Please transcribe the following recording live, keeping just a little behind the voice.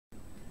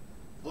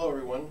Hello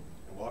everyone,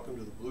 and welcome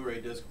to the Blu-ray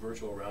Disc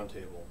Virtual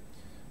Roundtable.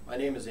 My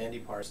name is Andy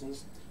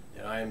Parsons,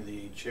 and I am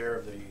the chair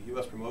of the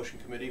U.S. Promotion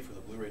Committee for the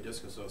Blu-ray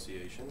Disc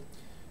Association.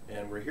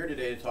 And we're here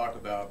today to talk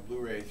about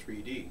Blu-ray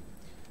 3D.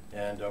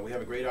 And we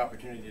have a great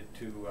opportunity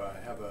to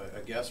have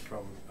a guest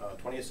from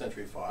 20th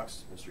Century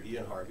Fox, Mr.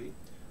 Ian Harvey.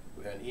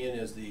 And Ian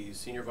is the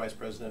Senior Vice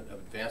President of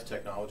Advanced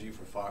Technology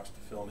for Fox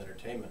Film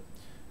Entertainment.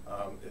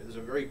 It's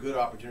a very good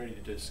opportunity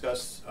to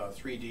discuss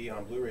 3D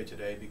on Blu-ray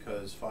today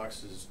because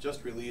Fox has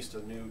just released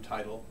a new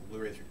title,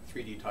 Blu-ray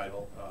 3D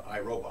title,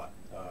 iRobot.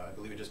 I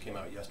believe it just came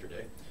out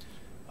yesterday.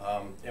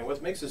 And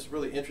what makes this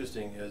really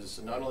interesting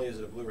is not only is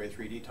it a Blu-ray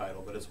 3D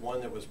title, but it's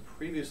one that was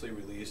previously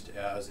released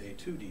as a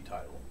 2D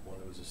title. One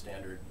that was a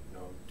standard,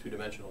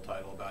 two-dimensional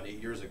title about 8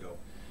 years ago.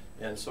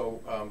 And so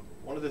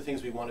one of the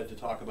things we wanted to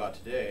talk about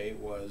today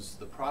was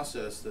the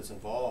process that's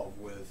involved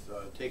with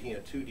taking a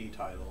 2D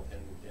title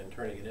and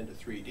turning it into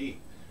 3D,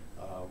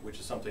 which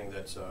is something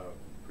that's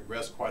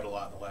progressed quite a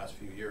lot in the last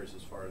few years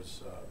as far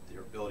as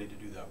their ability to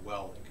do that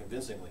well and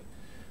convincingly.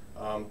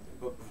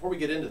 But before we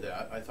get into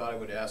that, I thought I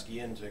would ask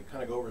Ian to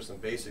kind of go over some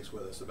basics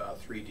with us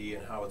about 3D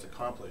and how it's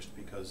accomplished,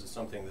 because it's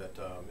something that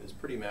is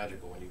pretty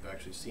magical when you've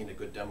actually seen a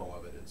good demo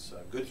of it. It's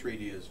good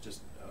 3D is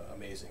just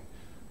amazing.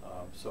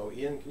 So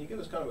Ian, can you give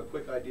us kind of a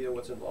quick idea of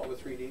what's involved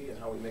with 3D and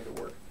how we make it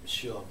work?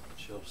 Sure.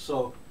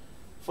 So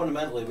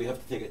fundamentally we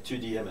have to take a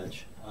 2D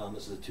image.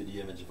 This is a 2D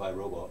image of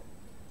iRobot.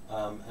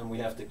 And we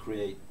have to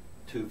create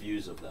two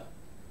views of that,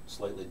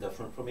 slightly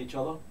different from each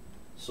other,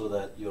 so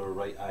that your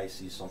right eye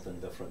sees something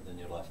different than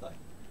your left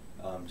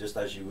eye. Just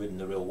as you would in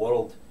the real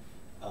world,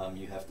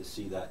 you have to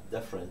see that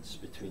difference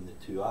between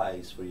the two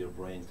eyes for your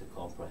brain to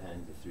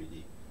comprehend the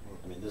 3D.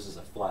 I mean, this is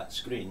a flat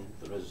screen.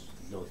 There is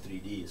no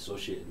 3D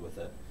associated with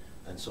it.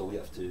 And so we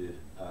have to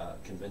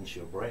convince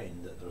your brain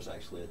that there's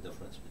actually a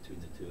difference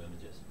between the two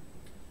images.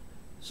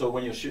 So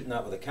when you're shooting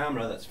that with a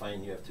camera, that's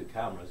fine. You have two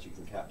cameras. You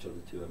can capture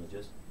the two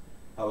images.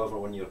 However,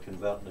 when you're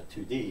converting a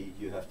 2D,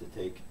 you have to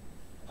take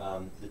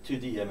the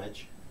 2D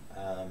image,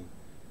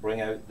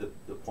 bring out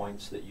the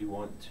points that you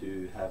want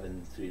to have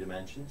in 3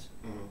 dimensions,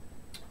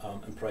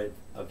 and provide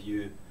a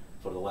view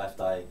for the left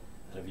eye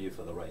and a view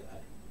for the right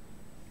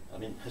eye. I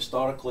mean,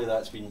 historically,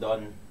 that's been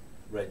done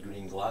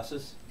red-green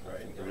glasses.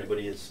 Right.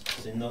 Everybody has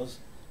seen those.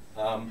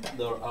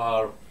 There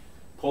are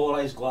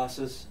polarized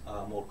glasses,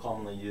 more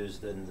commonly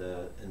used in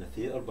the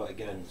theater, but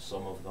again,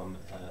 some of them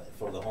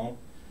for the home.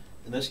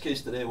 In this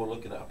case today, we're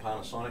looking at a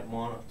Panasonic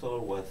monitor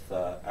with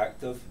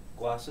active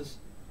glasses,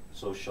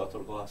 so shutter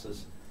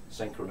glasses,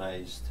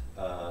 synchronized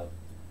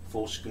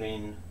full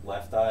screen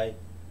left eye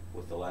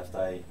with the left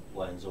eye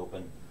lens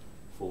open,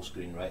 full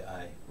screen right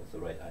eye with the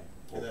right eye.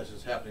 And that's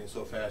just happening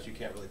so fast you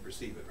can't really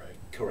perceive it, right?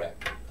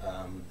 Correct.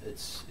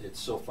 It's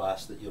so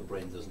fast that your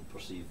brain doesn't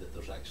perceive that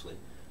there's actually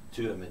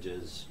two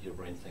images. Your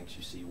brain thinks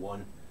you see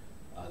one.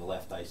 The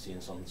left eye seeing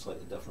something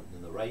slightly different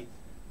than the right.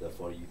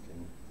 Therefore, you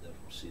can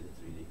therefore see the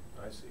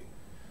 3D. I see.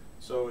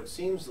 So it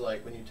seems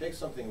like when you take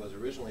something that was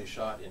originally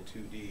shot in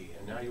 2D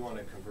and now you want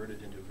to convert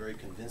it into a very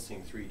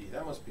convincing 3D,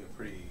 that must be a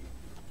pretty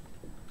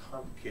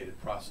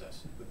complicated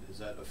process. Is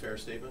that a fair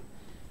statement?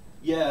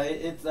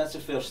 Yeah, that's a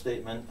fair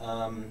statement.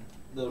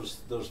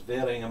 There's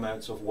varying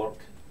amounts of work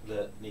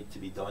that need to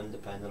be done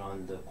depending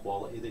on the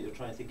quality that you're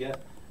trying to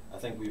get. I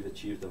think we've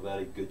achieved a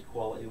very good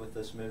quality with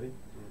this movie.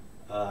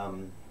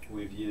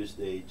 We've used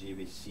a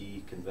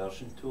JVC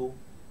conversion tool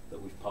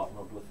that we've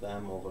partnered with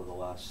them over the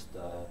last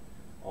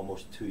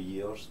almost 2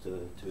 years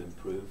to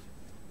improve,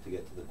 to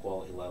get to the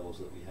quality levels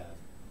that we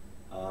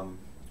have.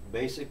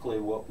 Basically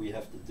what we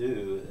have to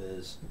do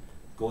is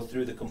go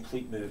through the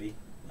complete movie,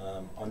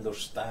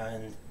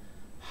 understand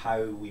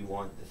how we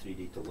want the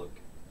 3D to look.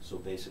 So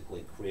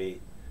basically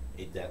create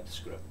a depth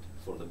script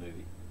for the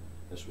movie.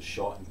 This was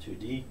shot in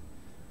 2D.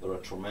 There are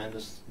a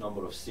tremendous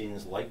number of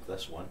scenes like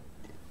this one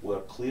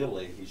where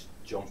clearly he's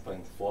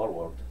jumping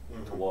forward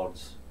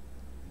towards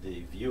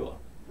the viewer.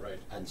 Right.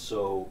 And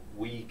so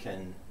we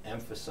can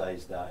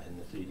emphasize that in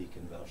the 3D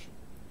conversion.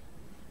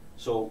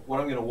 So what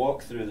I'm going to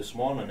walk through this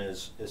morning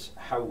is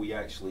how we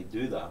actually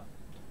do that.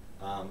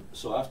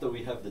 So after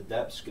we have the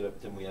depth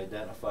script and we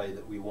identify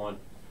that we want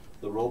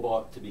the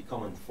robot to be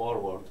coming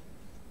forward,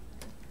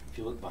 if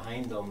you look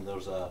behind them,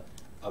 there's a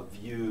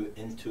view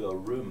into a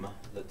room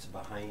that's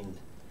behind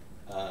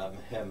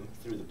him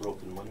through the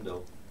broken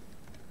window.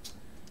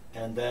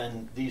 And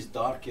then these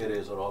dark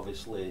areas are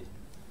obviously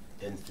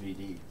in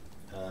 3D.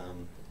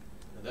 And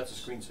that's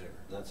a screensaver.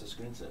 That's a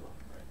screensaver.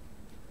 Right.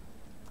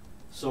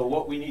 So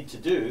what we need to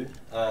do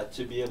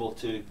to be able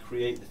to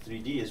create the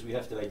 3D is we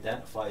have to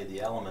identify the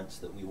elements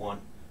that we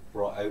want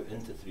brought out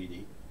into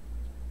 3D.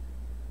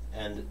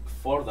 And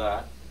for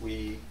that,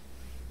 we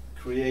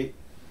create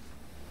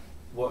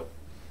what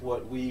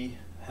we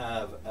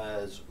have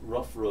as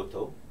rough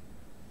roto.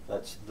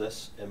 That's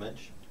this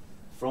image.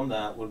 From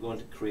that, we're going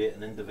to create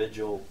an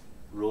individual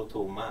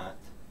roto mat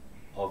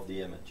of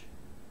the image.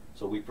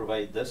 So we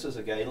provide this as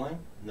a guideline.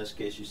 In this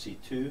case, you see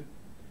two.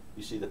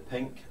 You see the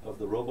pink of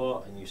the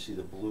robot and you see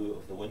the blue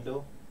of the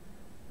window.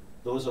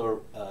 Those are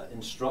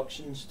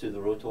instructions to the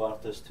roto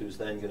artist, who's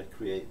then going to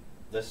create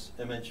this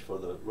image for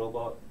the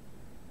robot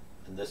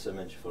and this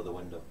image for the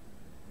window.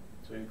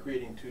 So you're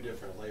creating two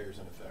different layers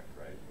in effect,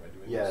 right? By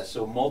doing Yeah, this?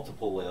 so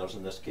multiple layers,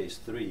 in this case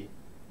 3.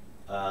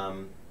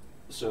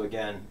 So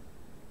again,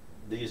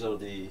 these are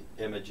the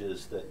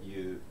images that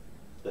you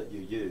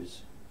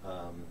use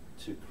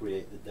to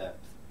create the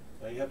depth.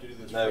 Now you have to do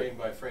this Now, frame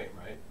by frame,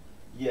 right?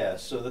 yeah,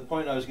 so the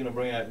point I was going to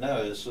bring out now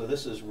is, so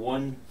this is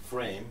one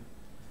frame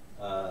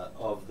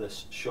of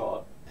this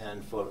shot,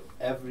 and for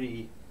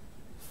every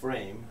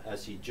frame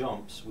as he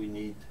jumps, we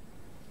need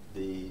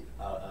the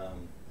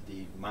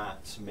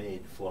mats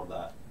made for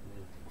that,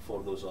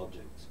 for those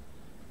objects.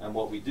 And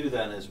what we do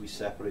then is we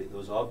separate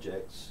those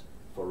objects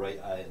for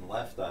right eye and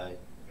left eye,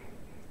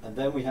 and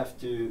then we have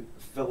to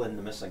fill in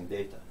the missing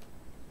data.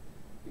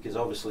 Because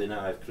obviously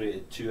now I've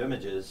created 2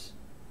 images,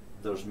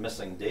 there's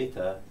missing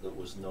data that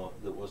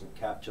wasn't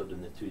captured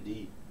in the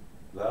 2D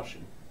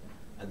version,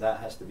 and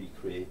that has to be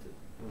created.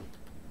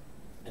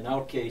 In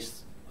our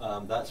case,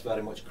 that's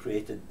very much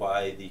created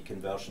by the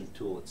conversion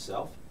tool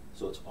itself,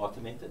 so it's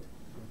automated.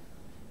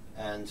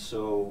 And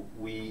so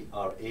we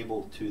are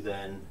able to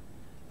then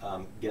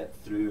get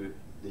through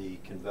the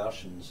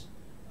conversions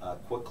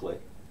quickly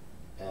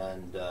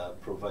and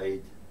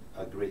provide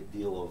a great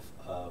deal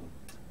of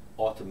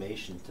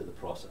automation to the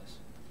process.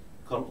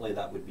 Currently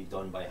that would be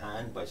done by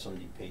hand by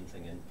somebody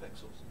painting in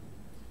pixels.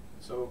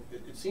 So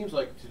it seems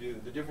like to do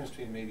the difference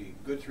between maybe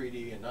good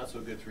 3D and not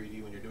so good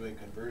 3D when you're doing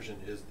conversion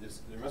is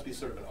there must be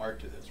sort of an art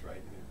to this, right?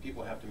 I mean,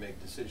 people have to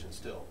make decisions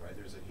still, right?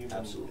 There's a human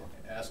Absolutely.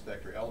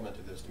 aspect or element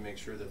to this to make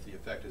sure that the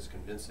effect is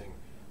convincing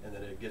and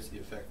that it gets the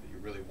effect that you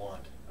really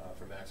want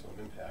for maximum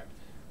impact.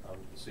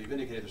 So you've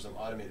indicated there's some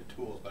automated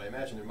tools, but I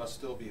imagine there must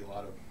still be a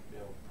lot of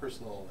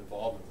personal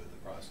involvement with the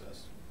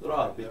process. There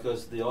are,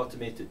 because the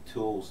automated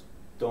tools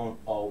don't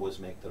always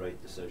make the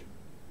right decision.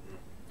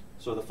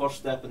 So the first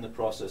step in the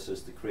process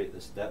is to create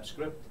this depth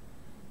script.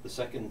 The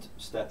second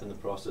step in the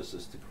process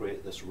is to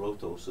create this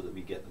roto so that we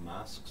get the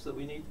masks that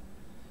we need.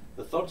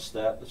 The third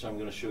step, which I'm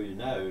going to show you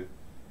now,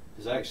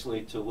 is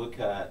actually to look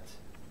at,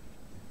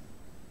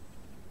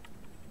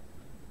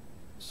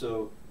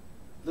 so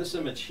this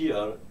image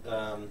here,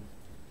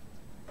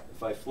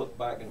 if I flip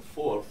back and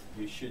forth,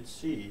 you should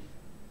see,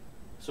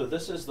 so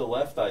this is the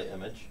left eye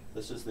image,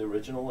 this is the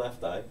original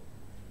left eye,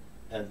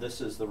 and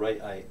this is the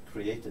right eye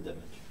created image.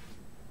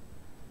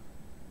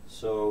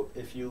 So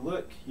if you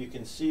look, you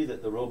can see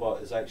that the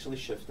robot is actually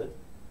shifted.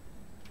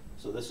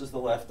 So this is the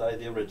left eye,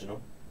 the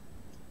original.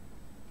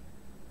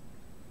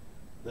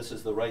 This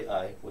is the right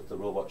eye with the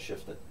robot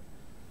shifted.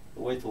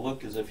 The way to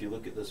look is if you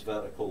look at this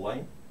vertical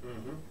line.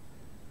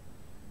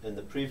 In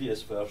the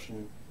previous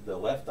version, the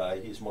left eye,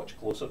 he's much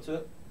closer to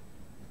it.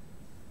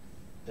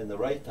 In the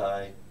right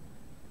eye,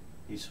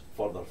 he's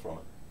further from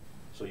it.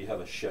 So you have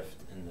a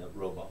shift in the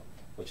robot,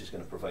 which is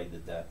going to provide the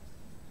depth.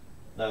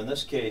 Now in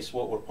this case,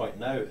 what we're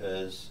pointing out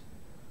is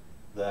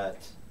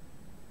that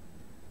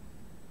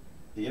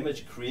the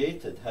image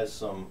created has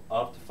some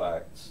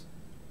artifacts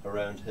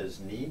around his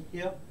knee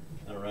here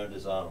and around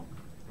his arm.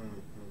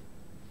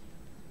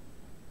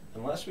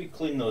 Unless we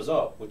clean those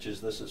up, which is,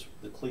 this is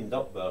the cleaned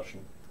up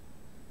version,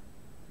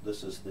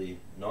 this is the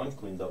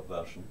non-cleaned up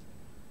version,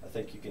 I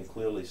think you can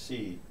clearly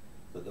see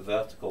that the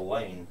vertical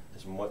line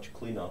is much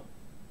cleaner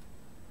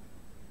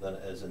than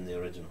it is in the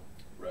original.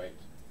 Right.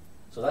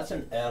 So that's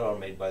an error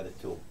made by the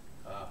tool.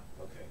 Ah,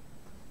 okay.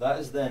 That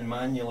is then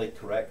manually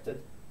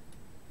corrected,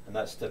 and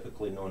that's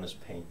typically known as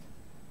paint.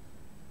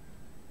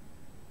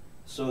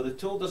 So the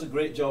tool does a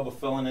great job of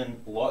filling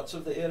in lots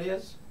of the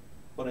areas,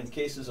 but in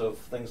cases of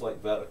things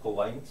like vertical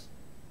lines,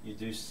 you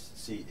do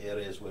see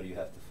areas where you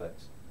have to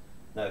fix.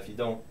 Now if you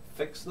don't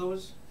fix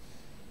those,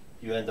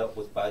 you end up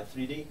with bad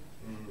 3D.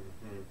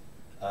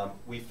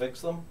 We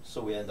fix them,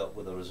 so we end up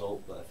with a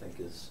result that I think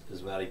is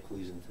very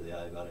pleasing to the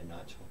eye, very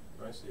natural.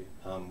 I see.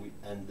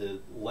 And the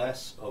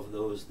less of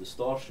those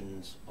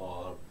distortions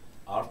or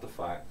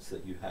artifacts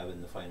that you have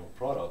in the final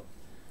product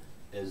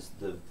is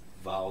the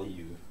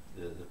value,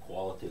 the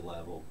quality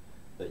level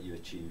that you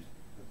achieve.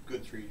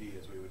 Good 3D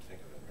as we would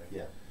think of it, right?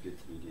 Yeah, good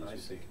 3D. I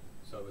see.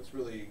 So it's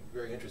really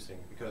very interesting,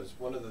 because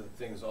one of the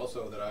things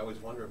also that I always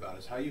wonder about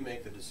is how you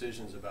make the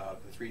decisions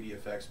about the 3D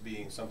effects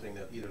being something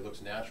that either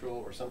looks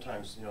natural, or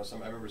sometimes,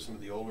 I remember some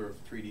of the older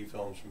 3D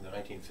films from the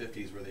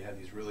 1950s where they had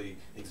these really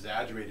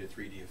exaggerated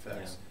 3D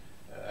effects.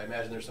 I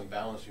imagine there's some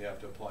balance you have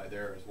to apply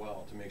there as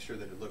well to make sure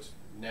that it looks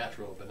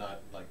natural but not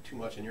like too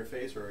much in your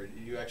face, or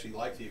do you actually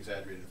like the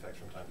exaggerated effects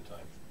from time to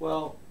time?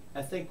 Well,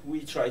 I think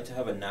we try to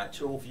have a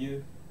natural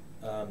view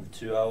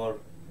to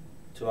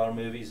our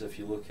movies. If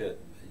you look at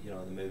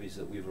the movies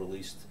that we've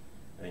released,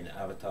 I mean,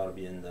 Avatar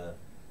being the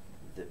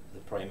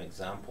prime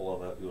example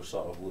of it, we were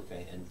sort of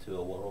looking into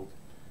a world.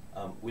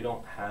 We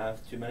don't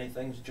have too many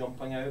things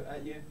jumping out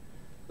at you.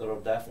 There are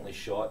definitely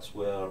shots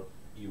where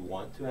you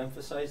want to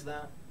emphasize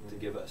that to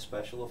give it a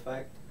special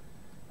effect,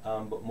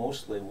 but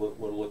mostly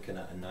we're looking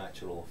at a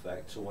natural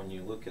effect. So when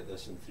you look at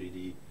this in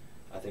 3D,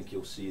 I think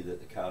you'll see that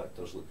the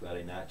characters look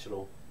very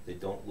natural. They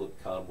don't look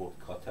cardboard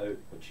cutout,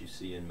 which you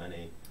see in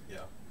many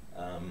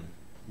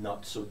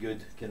not so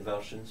good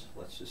conversions,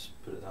 let's just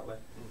put it that way.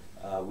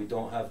 We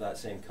don't have that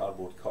same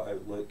cardboard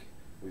cutout look.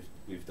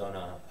 We've done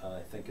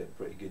I think a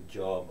pretty good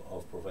job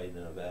of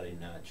providing a very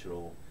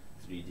natural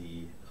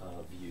 3D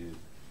view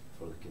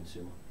for the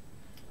consumer.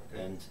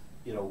 Okay. And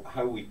you know,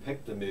 how we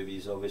pick the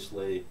movies,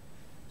 obviously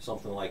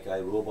something like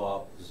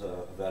iRobot was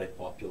a very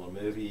popular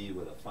movie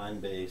with a fan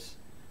base.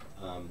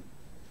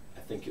 I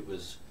think it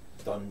was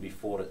done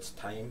before its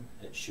time.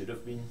 It should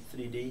have been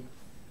 3D.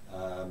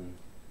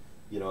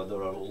 You know,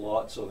 there are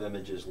lots of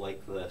images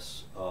like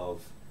this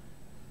of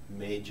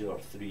major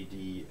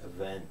 3D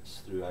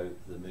events throughout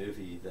the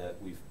movie that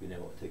we've been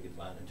able to take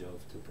advantage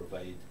of to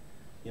provide,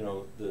 you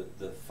know,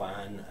 the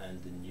fan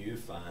and the new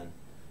fan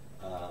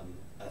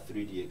a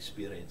 3D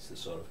experience that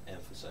sort of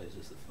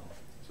emphasizes the film.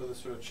 So this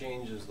sort of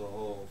changes the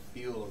whole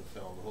feel of the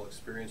film, the whole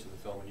experience of the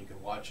film, and you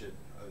can watch it,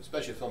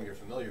 especially a film you're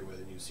familiar with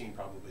and you've seen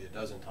probably a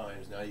dozen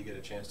times. Now you get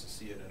a chance to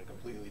see it in a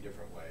completely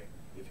different way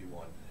if you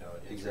want.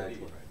 Exactly.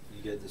 3D, right?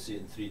 You get to see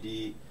it in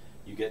 3D.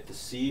 You get to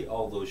see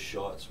all those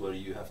shots where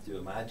you have to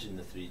imagine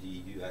the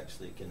 3D. You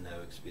actually can now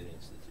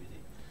experience the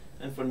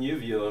 3D. And for new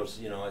viewers,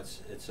 you know,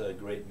 it's a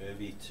great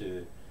movie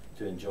to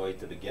enjoy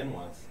to begin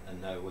with.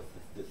 And now with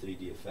the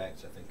 3D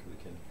effects, I think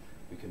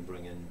we can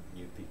bring in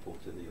new people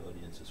to the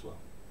audience as well.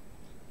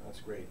 That's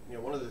great. You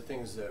know, one of the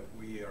things that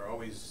we are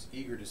always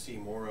eager to see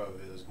more of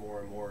is more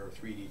and more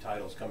 3D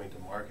titles coming to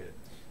market.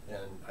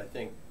 And I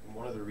think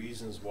one of the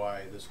reasons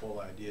why this whole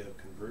idea of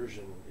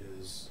conversion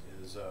is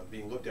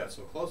being looked at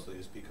so closely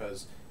is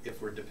because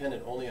if we're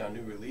dependent only on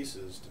new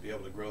releases to be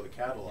able to grow the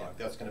catalog,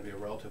 that's going to be a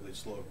relatively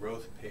slow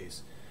growth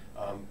pace.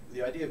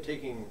 The idea of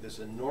taking this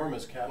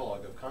enormous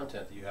catalog of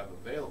content that you have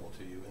available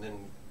to you and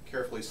then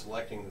carefully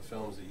selecting the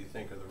films that you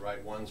think are the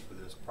right ones for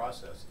this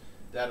process,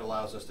 that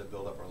allows us to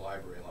build up our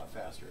library a lot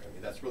faster. I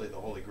mean, that's really the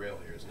holy grail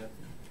here, isn't it?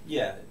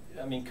 Yeah,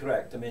 I mean,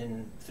 correct. I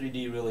mean,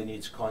 3D really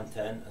needs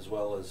content as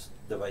well as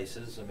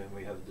devices. I mean,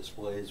 we have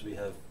displays, we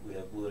have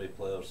Blu-ray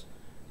players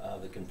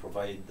that can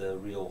provide the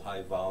real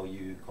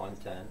high-value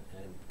content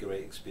and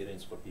great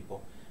experience for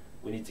people.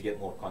 We need to get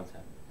more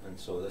content, and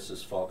so this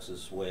is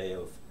Fox's way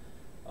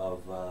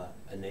of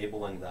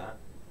enabling that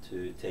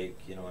to take,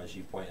 you know, as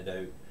you pointed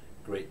out,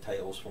 great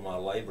titles from our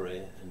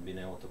library and being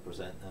able to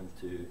present them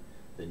to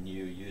the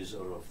new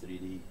user of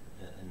 3D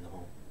in the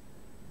home.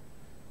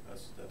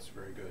 That's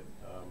very good.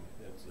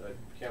 I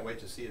can't wait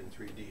to see it in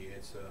 3D.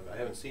 I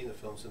haven't seen the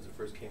film since it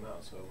first came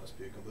out, so it must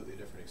be a completely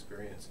different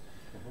experience.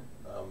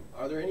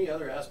 Are there any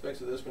other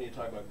aspects of this when you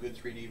talk about good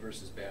 3D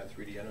versus bad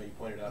 3D? I know you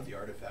pointed out the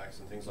artifacts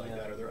and things like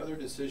that. Are there other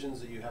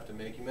decisions that you have to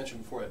make? You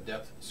mentioned before a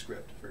depth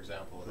script, for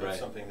example. That's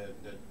something that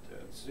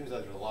seems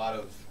like there's a lot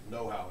of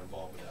know-how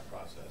involved with that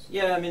process.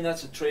 Yeah, I mean,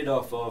 that's a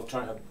trade-off of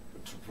trying to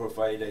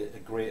provide a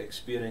great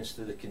experience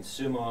to the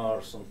consumer,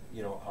 some,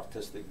 you know,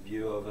 artistic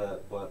view of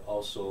it, but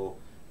also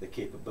the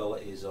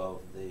capabilities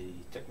of the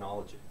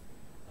technology.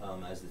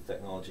 As the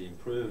technology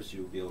improves,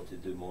 you'll be able to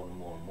do more and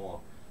more and more.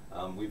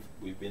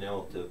 We've been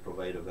able to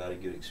provide a very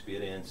good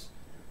experience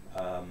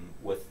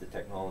with the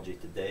technology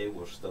today.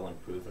 We're still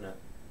improving it.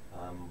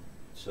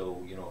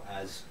 So, you know,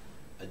 as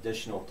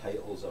additional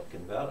titles are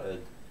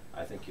converted,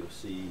 I think you'll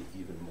see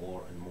even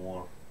more and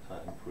more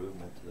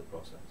improvement to the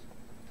process.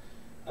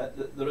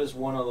 There is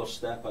one other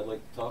step I'd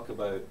like to talk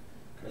about.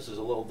 This is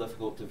a little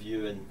difficult to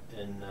view in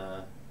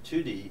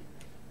 2D,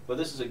 but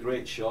this is a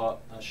great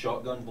shot, a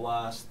shotgun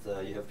blast.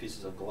 You have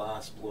pieces of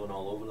glass blowing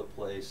all over the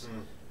place.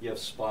 You have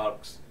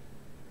sparks.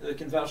 The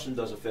conversion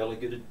does a fairly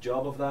good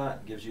job of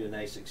that, gives you a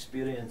nice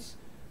experience,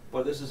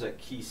 but this is a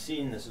key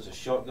scene. This is a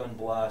shotgun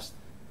blast.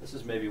 This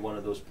is maybe one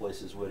of those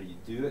places where you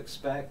do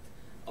expect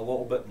a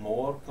little bit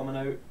more coming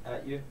out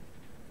at you.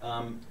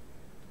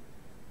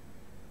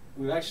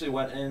 We actually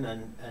went in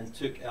and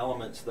took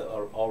elements that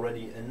are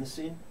already in the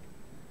scene.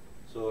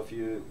 So if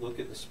you look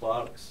at the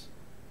sparks,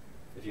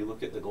 if you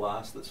look at the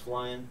glass that's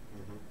flying,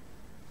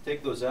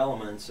 take those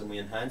elements and we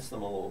enhance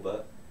them a little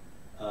bit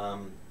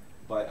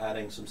by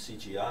adding some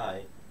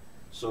CGI,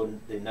 so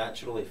they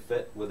naturally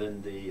fit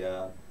within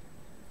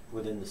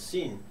the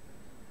scene.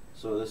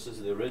 So this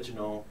is the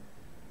original,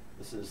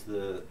 this is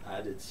the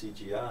added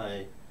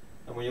CGI,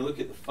 and when you look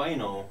at the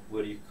final,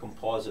 where you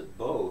composite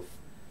both,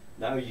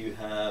 now you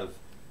have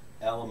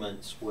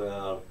elements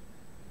where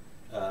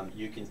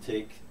you can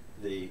take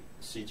the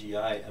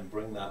CGI and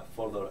bring that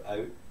further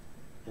out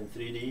in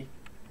 3D,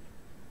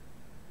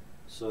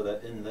 so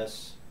that in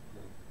this,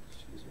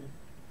 excuse me,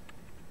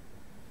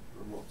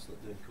 remote's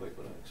not doing quite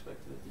what I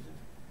expected it to do.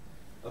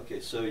 Okay,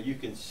 so you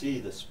can see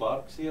the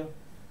sparks here.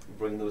 We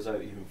bring those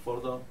out even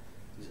further.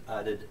 These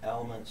added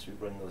elements, we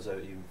bring those out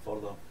even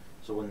further.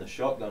 So when the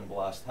shotgun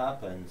blast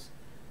happens,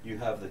 you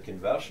have the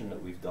conversion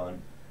that we've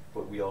done,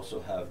 but we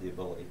also have the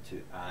ability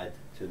to add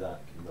to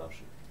that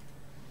conversion.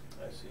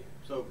 I see.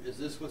 So is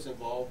this what's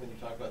involved when you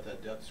talk about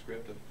that depth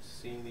script of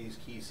seeing these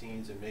key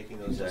scenes and making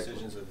those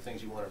decisions of the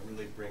things you want to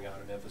really bring out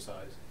and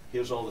emphasize?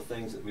 Here's all the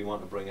things that we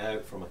want to bring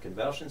out from a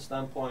conversion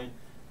standpoint.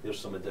 Here's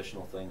some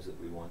additional things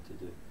that we want to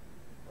do.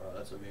 Wow,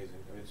 that's amazing.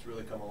 I mean, it's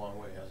really come a long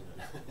way, hasn't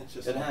it? It's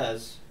just it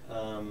has.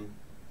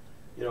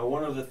 You know,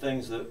 one of the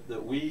things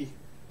that we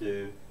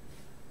do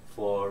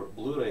for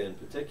Blu-ray in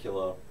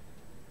particular,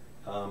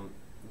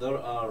 there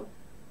are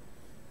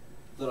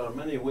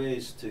many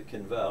ways to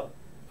convert.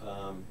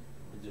 Let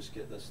me just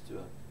get this to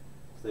a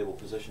stable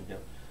position here.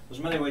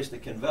 There's many ways to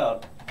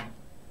convert.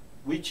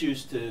 We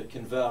choose to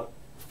convert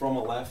from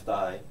a left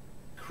eye,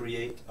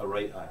 create a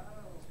right eye.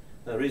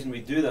 Now, the reason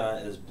we do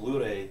that is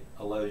Blu-ray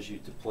allows you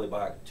to play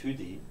back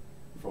 2D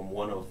from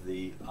one of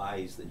the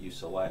eyes that you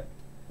select.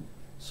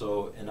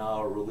 So in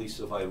our release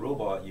of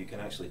iRobot, you can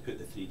actually put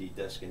the 3D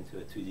disc into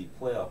a 2D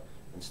player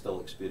and still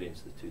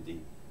experience the 2D.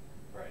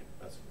 Right.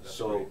 That's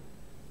so great.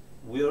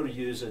 We're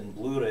using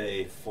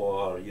Blu-ray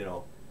for, you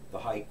know, the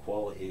high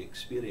quality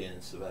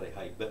experience, the very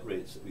high bit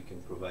rates that we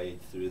can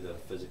provide through the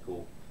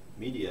physical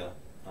media.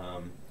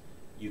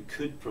 You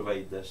could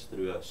provide this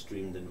through a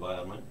streamed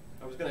environment.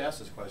 I was going to ask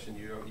this question.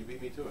 You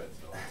beat me to it,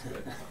 so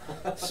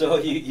that's good. So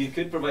you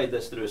could provide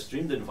this through a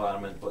streamed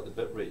environment, but the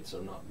bit rates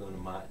are not going to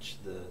match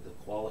the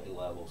quality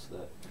levels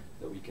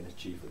that we can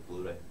achieve with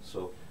Blu-ray.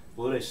 So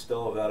Blu-ray is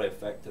still a very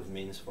effective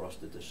means for us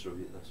to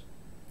distribute this.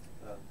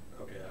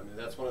 Okay, I mean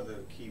that's one of the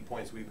key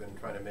points we've been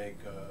trying to make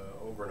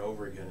over and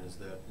over again, is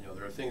that, you know,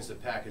 there are things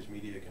that packaged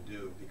media can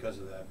do because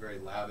of that very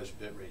lavish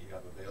bit rate you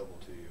have available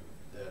to you.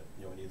 That,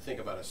 you know, when you think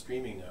about a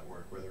streaming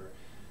network where they're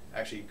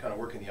actually kind of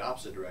working the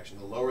opposite direction,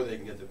 the lower they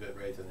can get the bit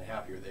rate, then the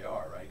happier they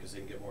are, right? Because they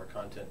can get more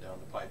content down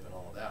the pipe and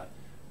all of that.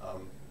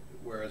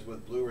 Whereas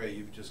with Blu-ray,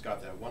 you've just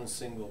got that one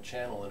single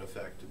channel in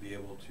effect to be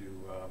able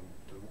to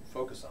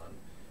focus on,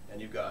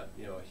 and you've got,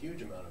 you know, a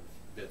huge amount of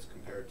bits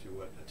compared to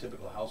what a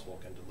typical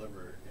household can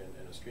deliver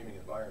in a streaming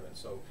environment.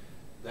 So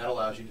that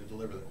allows you to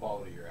deliver the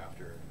quality you're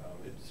after.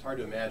 It's hard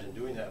to imagine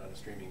doing that on a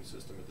streaming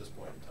system at this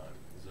point in time.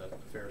 Is that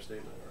a fair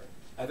statement? Or?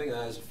 I think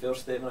that is a fair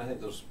statement. I think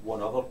there's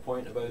one other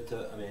point about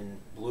it. I mean,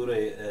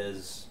 Blu-ray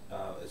is,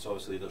 it's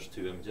obviously there's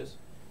two images.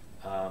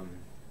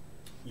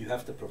 You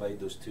have to provide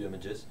those two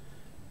images.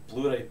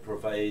 Blu-ray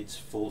provides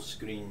full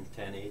screen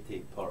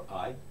 1080 per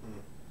eye.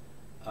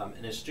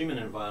 In a streaming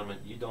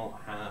environment, you don't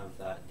have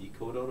that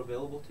decoder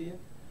available to you,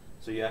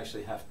 so you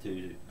actually have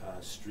to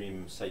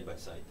stream side by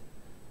side.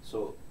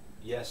 So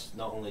yes,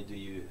 not only do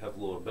you have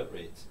lower bit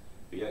rates,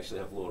 but you actually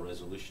have lower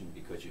resolution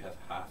because you have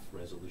half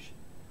resolution.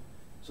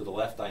 So the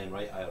left eye and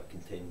right eye are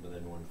contained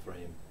within one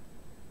frame,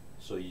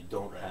 so you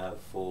don't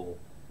have full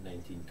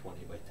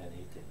 1920 by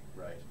 1080.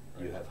 Right.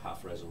 You have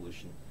half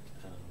resolution.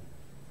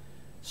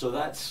 So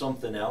that's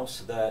something else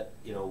that,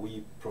 you know,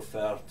 we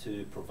prefer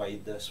to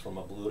provide this from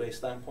a Blu-ray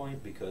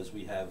standpoint, because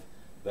we have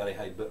very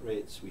high bit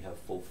rates, we have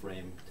full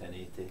frame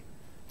 1080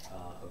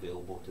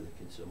 available to the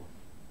consumer.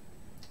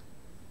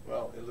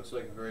 Well, it looks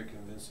like a very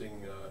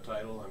convincing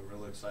title. I'm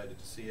really excited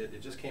to see it.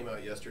 It just came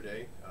out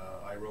yesterday,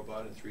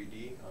 iRobot in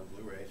 3D on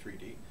Blu-ray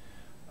 3D.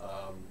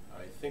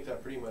 I think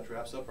that pretty much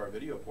wraps up our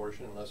video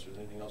portion, unless there's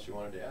anything else you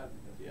wanted to add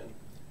at the end.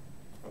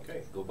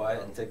 Okay. Go buy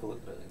it and take a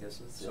look at it, I guess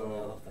that's the only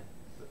other thing.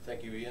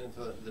 Thank you, Ian.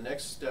 So the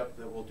next step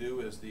that we'll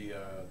do is the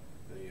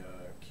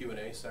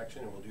Q&A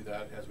section, and we'll do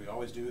that as we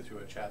always do through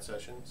a chat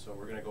session. So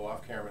we're going to go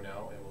off camera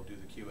now, and we'll do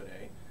the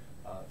Q&A.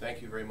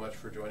 Thank you very much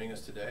for joining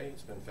us today.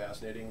 It's been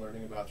fascinating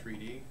learning about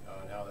 3D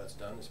and how that's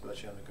done,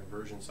 especially on the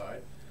conversion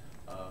side.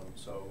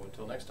 So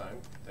until next time,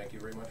 thank you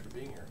very much for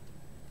being here.